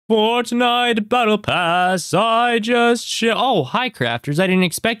Fortnite Battle Pass, Oh, hi crafters, I didn't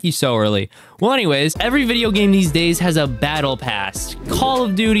expect you so early. Well anyways, every video game these days has a Battle Pass. Call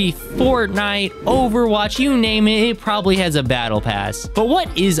of Duty, Fortnite, Overwatch, you name it, it probably has a Battle Pass. But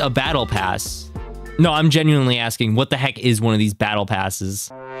what is a Battle Pass? No, I'm genuinely asking, what the heck is one of these Battle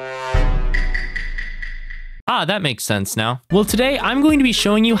Passes? Ah, that makes sense now. Well, today I'm going to be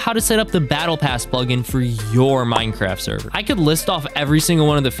showing you how to set up the Battle Pass plugin for your Minecraft server. I could list off every single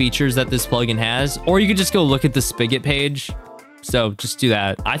one of the features that this plugin has, or you could just go look at the Spigot page. So just do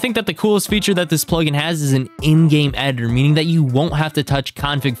that. I think that the coolest feature that this plugin has is an in-game editor, meaning that you won't have to touch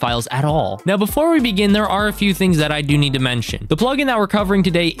config files at all. Now, before we begin, there are a few things that I do need to mention. The plugin that we're covering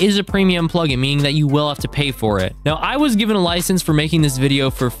today is a premium plugin, meaning that you will have to pay for it. Now, I was given a license for making this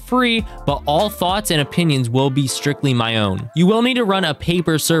video for free, but all thoughts and opinions will be strictly my own. You will need to run a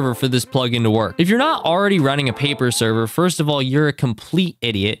paper server for this plugin to work. If you're not already running a paper server, first of all, you're a complete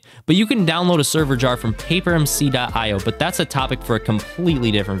idiot, but you can download a server jar from papermc.io, but that's a topic for a completely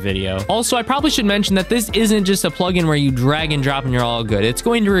different video. Also, I probably should mention that this isn't just a plugin where you drag and drop and you're all good. It's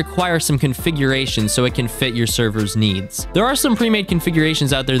going to require some configuration so it can fit your server's needs. There are some pre-made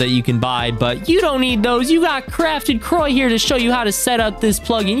configurations out there that you can buy, but you don't need those. You got CraftedCroix here to show you how to set up this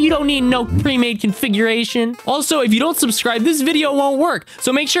plugin. You don't need no pre-made configuration. Also, if you don't subscribe, this video won't work.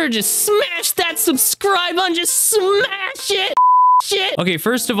 So make sure to just smash that subscribe button. Just smash it. Shit. Okay,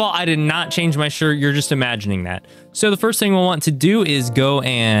 first of all, I did not change my shirt. You're just imagining that. So the first thing we'll want to do is go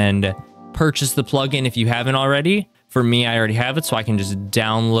and purchase the plugin if you haven't already. For me, I already have it, so I can just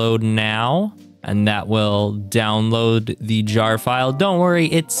download now, and that will download the jar file. Don't worry,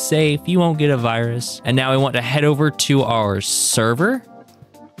 it's safe. You won't get a virus. And now we want to head over to our server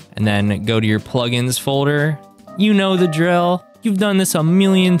and then go to your plugins folder. You know the drill. You've done this a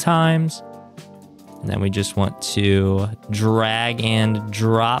million times. And then we just want to drag and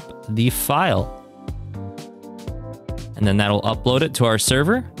drop the file. And then that'll upload it to our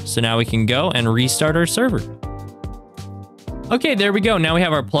server. So now we can go and restart our server. Okay, there we go. Now we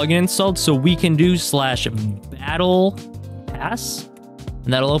have our plugin installed, so we can do /Battlepass.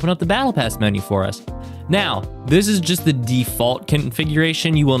 And that'll open up the Battle Pass menu for us. Now, this is just the default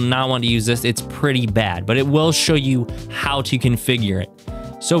configuration. You will not want to use this. It's pretty bad, but it will show you how to configure it.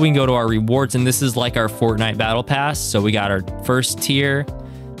 So we can go to our rewards, and this is like our Fortnite Battle Pass. So we got our first tier.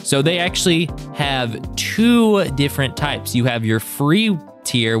 So they actually have two different types. You have your free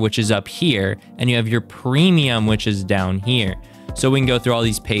tier, which is up here, and you have your premium, which is down here. So we can go through all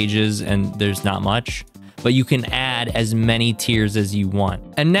these pages, and there's not much, but you can add as many tiers as you want.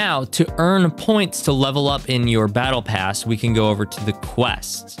 And now to earn points to level up in your Battle Pass, we can go over to the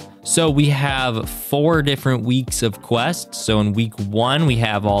quests. So we have 4 different weeks of quests. So in week 1, we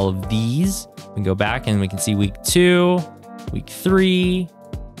have all of these. We can go back and we can see week 2, week 3,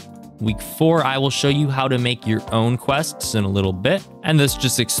 week 4. I will show you how to make your own quests in a little bit. And this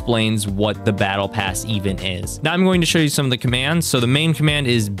just explains what the Battle Pass even is. Now I'm going to show you some of the commands. So the main command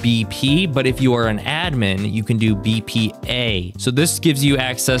is BP, but if you are an admin, you can do BPA. So this gives you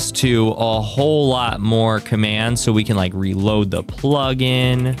access to a whole lot more commands. So we can like reload the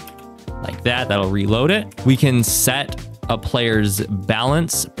plugin like that. That'll reload it. We can set a player's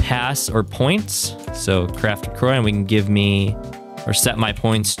balance, pass, or points. So CraftedCroix, and we can give me or set my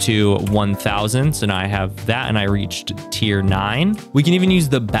points to 1,000. So now I have that and I reached tier 9. We can even use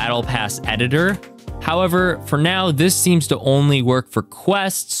the Battle Pass editor. However, for now, this seems to only work for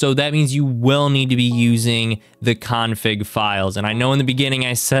quests. So that means you will need to be using the config files. And I know in the beginning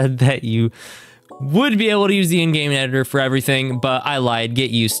I said that you would be able to use the in-game editor for everything, but I lied.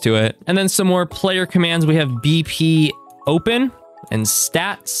 Get used to it. And then some more player commands. We have BP open and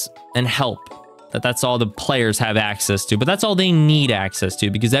stats and help. That's all the players have access to, but that's all they need access to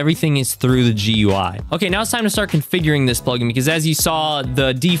because everything is through the GUI. Okay, now it's time to start configuring this plugin because as you saw,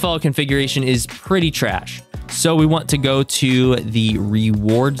 the default configuration is pretty trash. So we want to go to the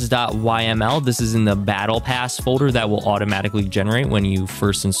rewards.yml. This is in the Battle Pass folder that will automatically generate when you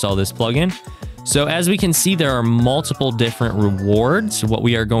first install this plugin. So as we can see, there are multiple different rewards. What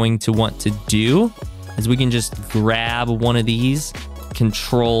we are going to want to do is we can just grab one of these,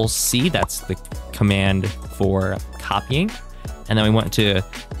 Control C, that's the command for copying. And then we want to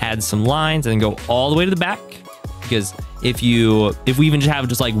add some lines and go all the way to the back. Because if we even just have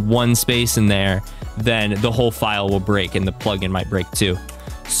just like one space in there, then the whole file will break and the plugin might break too.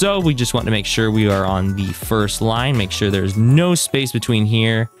 So we just want to make sure we are on the first line, make sure there's no space between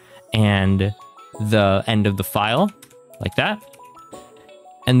here and the end of the file, like that.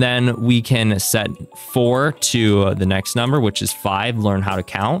 And then we can set 4 to the next number, which is 5, learn how to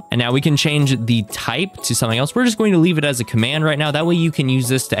count. And now we can change the type to something else. We're just going to leave it as a command right now. That way you can use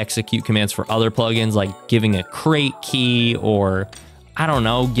this to execute commands for other plugins, like giving a crate key or, I don't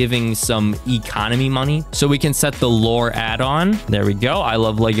know, giving some economy money. So we can set the lore add-on. There we go. I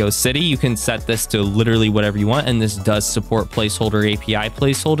love Lego City. You can set this to literally whatever you want. And this does support placeholder API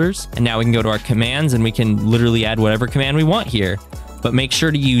placeholders. And now we can go to our commands and we can literally add whatever command we want here. But make sure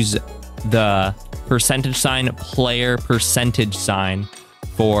to use the %, player %,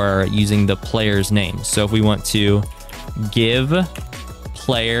 for using the player's name. So if we want to give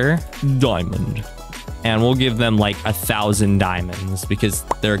player diamond, and we'll give them like 1,000 diamonds because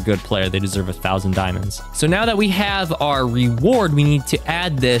they're a good player. They deserve 1,000 diamonds. So now that we have our reward, we need to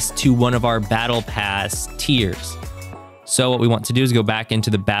add this to one of our Battle Pass tiers. So what we want to do is go back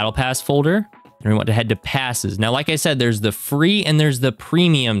into the Battle Pass folder, and we want to head to passes. Now, like I said, there's the free and there's the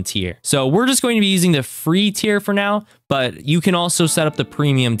premium tier. So we're just going to be using the free tier for now, but you can also set up the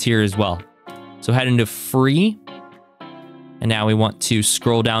premium tier as well. So head into free. And now we want to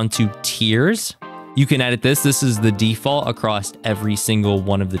scroll down to tiers. You can edit this. This is the default across every single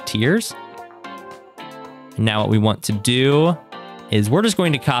one of the tiers. And now what we want to do is we're just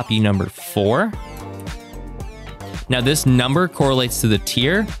going to copy number 4. Now this number correlates to the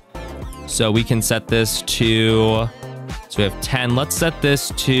tier. So we can set this to, so we have 10. Let's set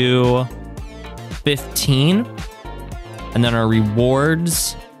this to 15. And then our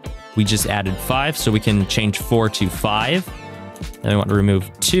rewards, we just added 5. So we can change 4 to 5. Then we want to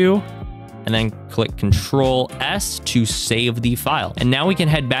remove 2. And then click Control S to save the file. And now we can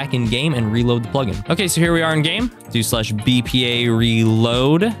head back in game and reload the plugin. Okay, so here we are in game. Do /BPA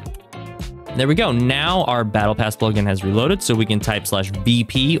reload. There we go. Now our Battle Pass plugin has reloaded, so we can type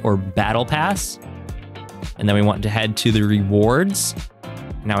 /BP or Battle Pass. And then we want to head to the rewards.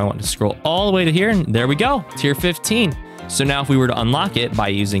 Now I want to scroll all the way to here, and there we go, tier 15. So now if we were to unlock it by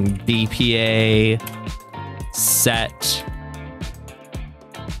using BPA set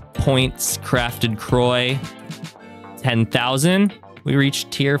points CraftedCroix 10,000, we reach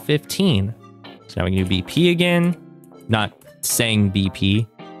tier 15. So now we can do BP again, not saying BP.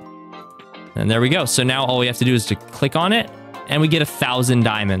 And there we go. So now all we have to do is to click on it and we get 1,000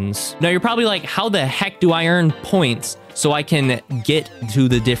 diamonds. Now you're probably like, how the heck do I earn points so I can get to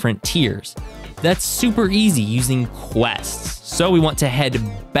the different tiers? That's super easy using quests. So we want to head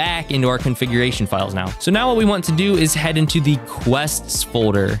back into our configuration files now. So now what we want to do is head into the quests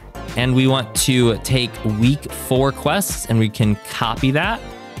folder, and we want to take week 4 quests, and we can copy that.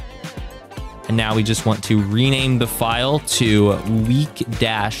 And now we just want to rename the file to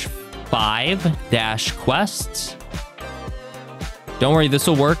week-5-quests. Don't worry, this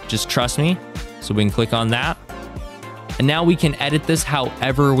will work. Just trust me. So we can click on that. And now we can edit this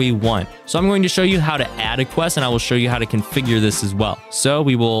however we want. So I'm going to show you how to add a quest, and I will show you how to configure this as well. So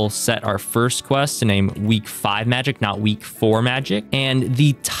we will set our first quest to name week 5 magic, not week 4 magic, and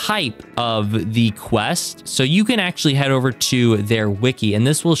the type of the quest. So you can actually head over to their wiki, and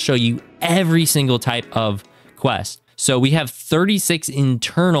this will show you every single type of quest. So we have 36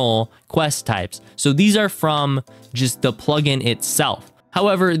 internal quest types. So these are from just the plugin itself.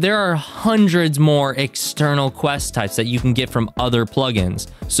 However, there are hundreds more external quest types that you can get from other plugins.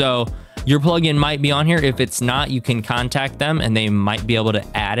 So your plugin might be on here. If it's not, you can contact them and they might be able to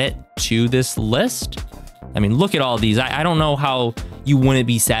add it to this list. I mean, look at all these. I don't know how you wouldn't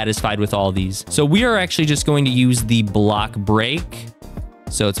be satisfied with all these. So we are actually just going to use the block break.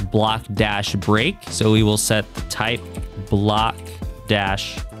 So it's block-break. So we will set the type block-break.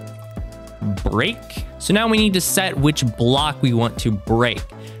 So now we need to set which block we want to break.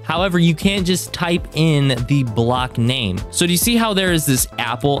 However, you can't just type in the block name. So do you see how there is this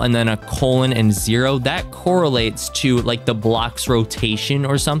apple and then a colon and 0? That correlates to like the block's rotation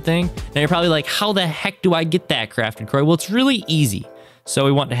or something. Now you're probably like, how the heck do I get that, CraftedCroix? Well, it's really easy. So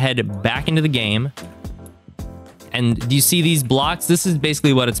we want to head back into the game. And do you see these blocks? This is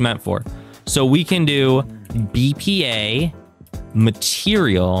basically what it's meant for. So we can do BPA,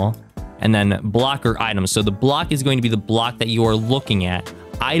 material, and then block or item. So the block is going to be the block that you are looking at.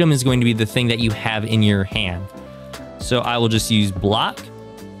 Item is going to be the thing that you have in your hand. So I will just use block.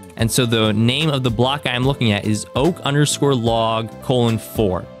 And so the name of the block I am looking at is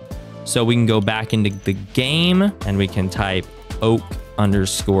oak_log:4. So we can go back into the game and we can type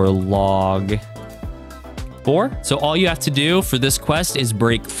oak_log:4. So all you have to do for this quest is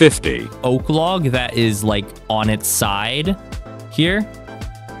break 50 oak log that is like on its side here.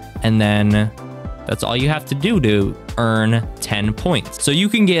 And then that's all you have to do to earn 10 points. So you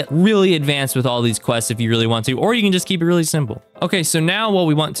can get really advanced with all these quests if you really want to, or you can just keep it really simple. Okay, so now what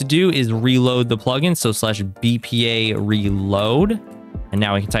we want to do is reload the plugin. So /BPA reload. And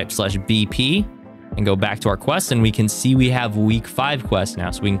now we can type /BP and go back to our quest, and we can see we have week 5 quest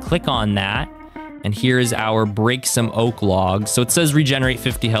now. So we can click on that. And here is our break some oak log. So it says regenerate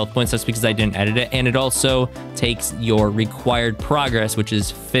 50 health points. That's because I didn't edit it. And it also takes your required progress, which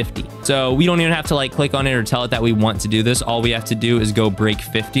is 50. So we don't even have to like click on it or tell it that we want to do this. All we have to do is go break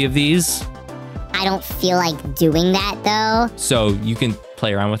 50 of these. I don't feel like doing that though. So you can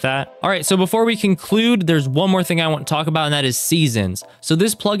play around with that. All right, so before we conclude, there's one more thing I want to talk about, and that is seasons. So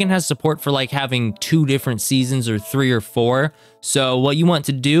this plugin has support for like having 2 different seasons or 3 or 4. So what you want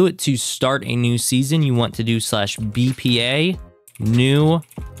to do to start a new season, you want to do /BPA new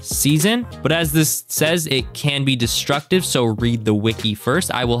season. But as this says, it can be destructive, so read the wiki first.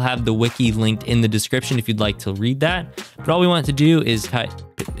 I will have the wiki linked in the description if you'd like to read that. But all we want to do is type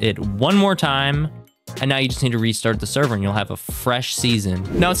it one more time, and now you just need to restart the server and you'll have a fresh season.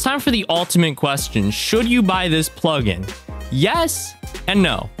 Now it's time for the ultimate question. Should you buy this plugin? Yes and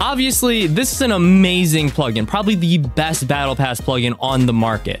no. Obviously, this is an amazing plugin, probably the best Battle Pass plugin on the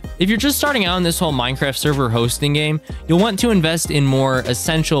market. If you're just starting out in this whole Minecraft server hosting game, you'll want to invest in more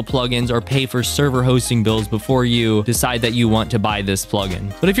essential plugins or pay for server hosting bills before you decide that you want to buy this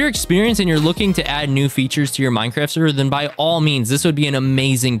plugin. But if you're experienced and you're looking to add new features to your Minecraft server, then by all means, this would be an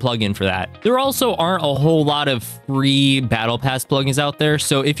amazing plugin for that. There also aren't a whole lot of free Battle Pass plugins out there,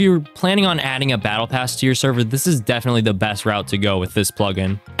 so if you're planning on adding a Battle Pass to your server, this is definitely the best route to go with this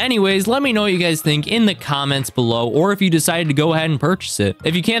plugin. Anyways, let me know what you guys think in the comments below, or if you decided to go ahead and purchase it.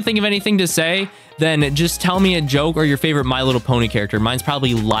 If you can't think of anything to say, then just tell me a joke or your favorite My Little Pony character. Mine's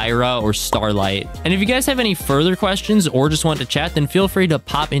probably Lyra or Starlight. And if you guys have any further questions or just want to chat, then feel free to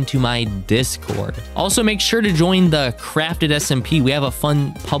pop into my Discord. Also, make sure to join the Crafted SMP. We have a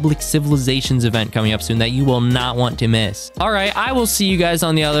fun public civilizations event coming up soon that you will not want to miss. All right, I will see you guys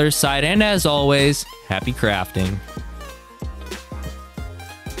on the other side. And as always, happy crafting.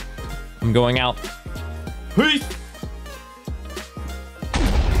 I'm going out. Peace.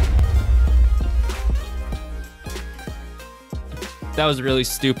 That was really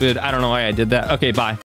stupid. I don't know why I did that. Okay, bye.